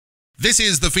This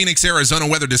is the Phoenix, Arizona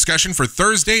weather discussion for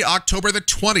Thursday, October the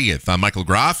 20th. I'm Michael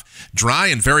Groff. Dry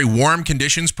and very warm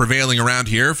conditions prevailing around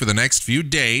here for the next few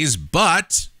days,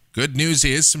 but good news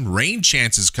is some rain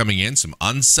chances coming in, some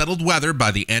unsettled weather by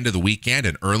the end of the weekend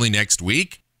and early next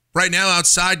week. Right now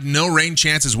outside, no rain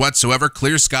chances whatsoever.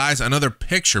 Clear skies, another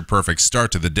picture-perfect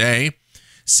start to the day.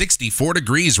 64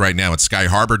 degrees right now at Sky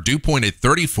Harbor, dew point at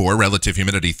 34, relative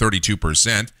humidity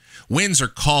 32%. Winds are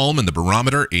calm and the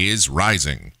barometer is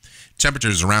rising.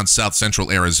 Temperatures around south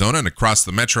central Arizona and across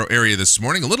the metro area this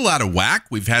morning, a little out of whack.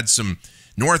 We've had some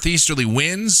northeasterly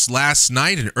winds last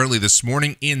night and early this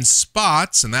morning in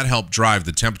spots, and that helped drive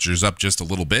the temperatures up just a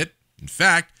little bit. In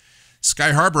fact,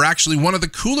 Sky Harbor actually one of the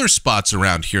cooler spots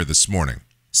around here this morning.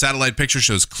 Satellite picture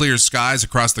shows clear skies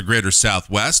across the greater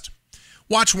southwest.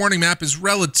 Watch warning map is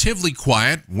relatively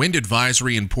quiet. Wind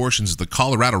advisory in portions of the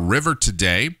Colorado River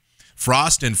today.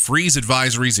 Frost and freeze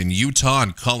advisories in Utah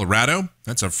and Colorado.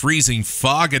 That's a freezing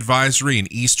fog advisory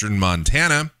in eastern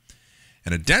Montana.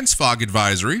 And a dense fog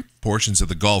advisory, portions of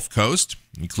the Gulf Coast,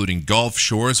 including Gulf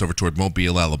Shores over toward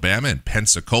Mobile, Alabama, and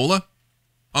Pensacola.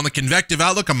 On the convective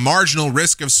outlook, a marginal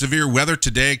risk of severe weather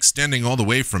today extending all the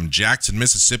way from Jackson,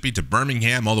 Mississippi to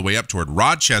Birmingham, all the way up toward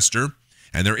Rochester.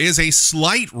 And there is a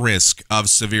slight risk of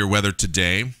severe weather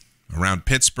today around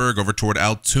Pittsburgh over toward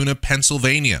Altoona,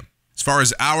 Pennsylvania. As far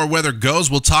as our weather goes,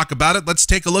 we'll talk about it. Let's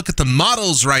take a look at the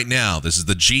models right now. This is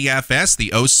the GFS, the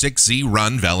 06Z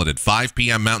run, valid at 5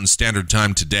 p.m. Mountain Standard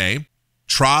Time today.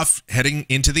 Trough heading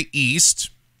into the east.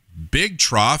 Big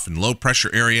trough and low pressure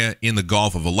area in the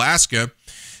Gulf of Alaska.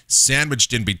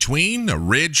 Sandwiched in between, a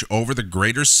ridge over the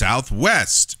greater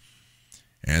southwest.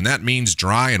 And that means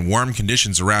dry and warm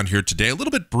conditions around here today. A little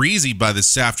bit breezy by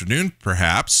this afternoon,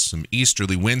 perhaps. Some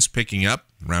easterly winds picking up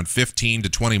around 15 to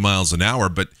 20 miles an hour,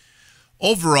 but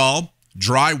overall,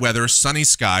 dry weather, sunny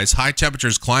skies, high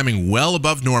temperatures climbing well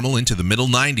above normal into the middle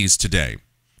 90s today.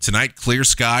 Tonight, clear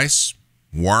skies,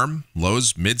 warm,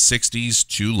 lows mid-60s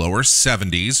to lower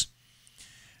 70s.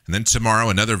 And then tomorrow,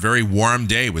 another very warm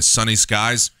day with sunny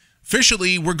skies.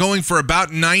 Officially, we're going for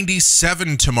about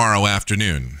 97 tomorrow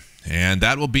afternoon, and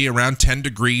that will be around 10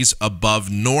 degrees above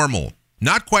normal.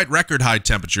 Not quite record high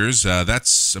temperatures.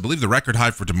 That's, I believe, the record high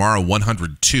for tomorrow,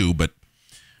 102, but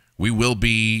we will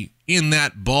be in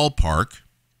that ballpark.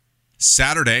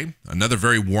 Saturday, another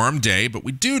very warm day, but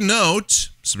we do note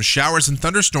some showers and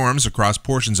thunderstorms across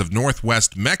portions of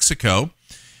northwest Mexico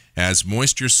as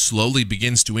moisture slowly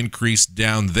begins to increase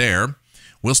down there.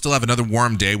 We'll still have another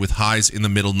warm day with highs in the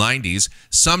middle 90s.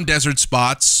 Some desert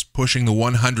spots pushing the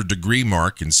 100-degree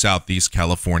mark in southeast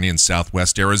California and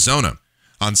southwest Arizona.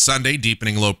 On Sunday,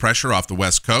 deepening low pressure off the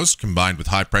west coast combined with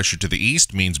high pressure to the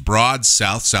east means broad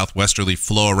south-southwesterly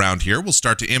flow around here will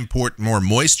start to import more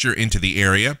moisture into the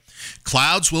area.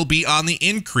 Clouds will be on the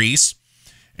increase,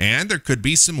 and there could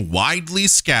be some widely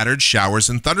scattered showers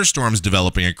and thunderstorms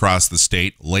developing across the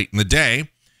state late in the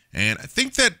day. And I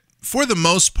think that for the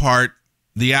most part,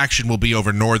 the action will be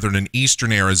over northern and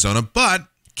eastern Arizona, but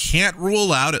can't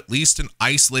rule out at least an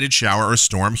isolated shower or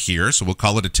storm here, so we'll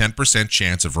call it a 10%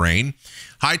 chance of rain.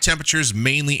 High temperatures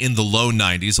mainly in the low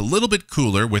 90s, a little bit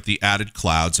cooler with the added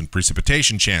clouds and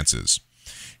precipitation chances.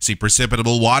 See,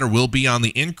 precipitable water will be on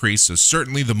the increase, so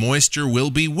certainly the moisture will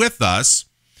be with us.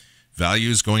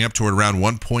 Values going up toward around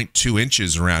 1.2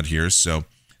 inches around here, so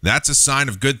that's a sign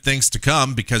of good things to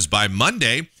come because by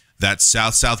Monday, that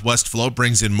south-southwest flow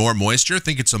brings in more moisture. I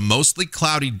think it's a mostly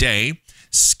cloudy day.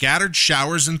 Scattered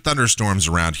showers and thunderstorms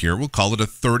around here. We'll call it a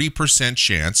 30%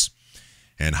 chance.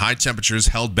 And high temperatures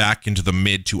held back into the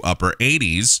mid to upper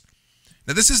 80s.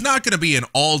 Now, this is not going to be an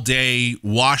all-day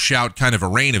washout kind of a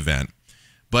rain event,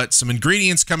 but some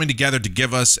ingredients coming together to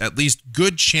give us at least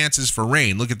good chances for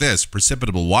rain. Look at this.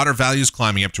 Precipitable water values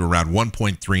climbing up to around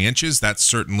 1.3 inches. That's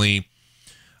certainly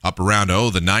up around,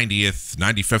 the 90th,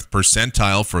 95th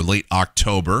percentile for late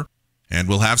October. And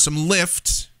we'll have some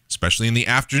lift, especially in the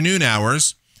afternoon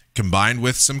hours, combined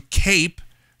with some cape.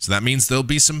 So that means there'll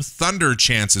be some thunder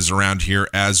chances around here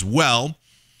as well.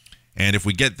 And if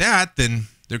we get that, then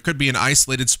there could be an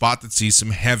isolated spot that sees some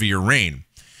heavier rain.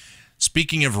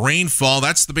 Speaking of rainfall,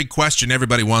 that's the big question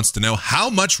everybody wants to know.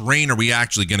 How much rain are we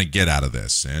actually going to get out of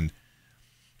this? And,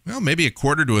 well, maybe a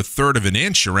quarter to a third of an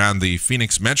inch around the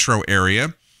Phoenix metro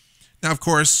area. Now, of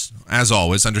course, as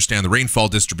always, understand the rainfall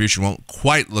distribution won't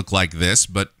quite look like this,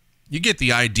 but you get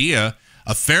the idea.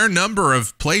 A fair number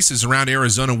of places around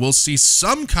Arizona will see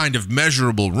some kind of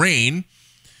measurable rain.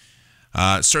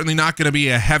 Certainly not going to be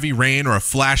a heavy rain or a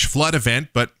flash flood event,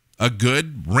 but a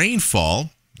good rainfall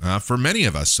for many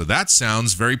of us. So that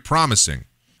sounds very promising.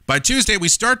 By Tuesday, we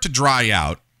start to dry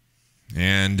out,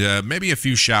 and maybe a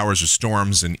few showers or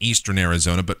storms in eastern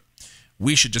Arizona, but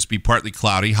we should just be partly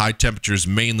cloudy. High temperatures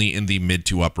mainly in the mid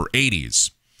to upper 80s.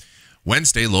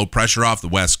 Wednesday, low pressure off the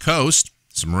west coast.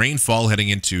 Some rainfall heading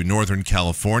into northern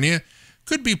California.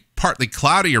 Could be partly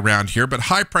cloudy around here, but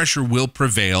high pressure will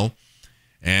prevail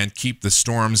and keep the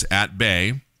storms at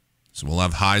bay. So we'll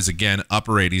have highs again,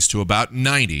 upper 80s to about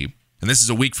 90. And this is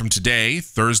a week from today,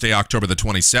 Thursday, October the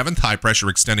 27th. High pressure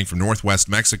extending from northwest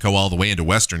Mexico all the way into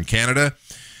western Canada.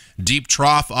 Deep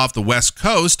trough off the west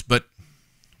coast, but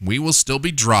we will still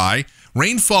be dry.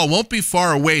 Rainfall won't be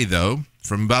far away, though.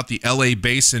 From about the LA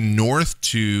basin north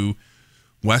to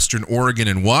western Oregon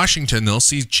and Washington, they'll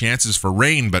see chances for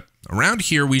rain, but around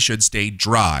here we should stay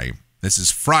dry. This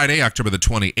is Friday, October the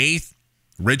 28th.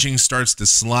 Ridging starts to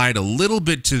slide a little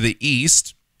bit to the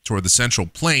east toward the Central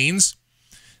Plains.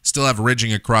 Still have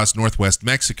ridging across northwest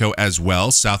Mexico as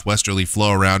well. Southwesterly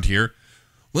flow around here.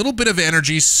 Little bit of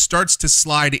energy starts to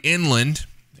slide inland,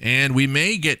 and we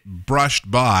may get brushed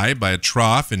by a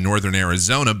trough in northern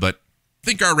Arizona, but I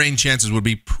think our rain chances would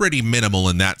be pretty minimal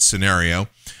in that scenario.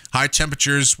 High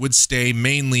temperatures would stay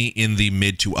mainly in the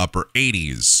mid to upper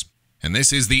 80s. And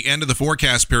this is the end of the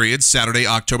forecast period, Saturday,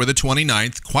 October the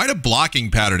 29th. Quite a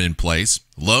blocking pattern in place.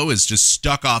 Low is just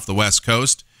stuck off the west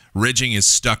coast. Ridging is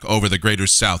stuck over the greater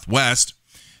southwest.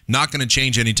 Not going to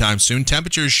change anytime soon.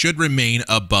 Temperatures should remain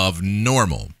above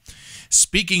normal.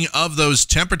 Speaking of those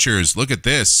temperatures, look at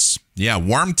this. Yeah,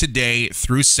 warm today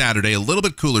through Saturday, a little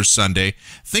bit cooler Sunday.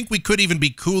 Think we could even be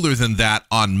cooler than that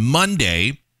on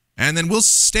Monday. And then we'll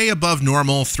stay above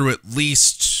normal through at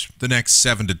least the next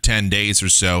 7 to 10 days or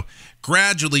so.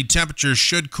 Gradually, temperatures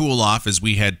should cool off as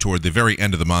we head toward the very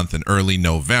end of the month in early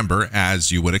November, as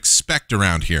you would expect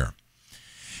around here.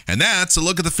 And that's a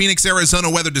look at the Phoenix, Arizona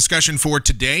weather discussion for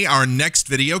today. Our next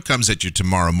video comes at you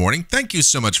tomorrow morning. Thank you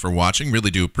so much for watching.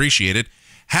 Really do appreciate it.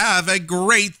 Have a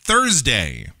great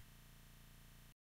Thursday.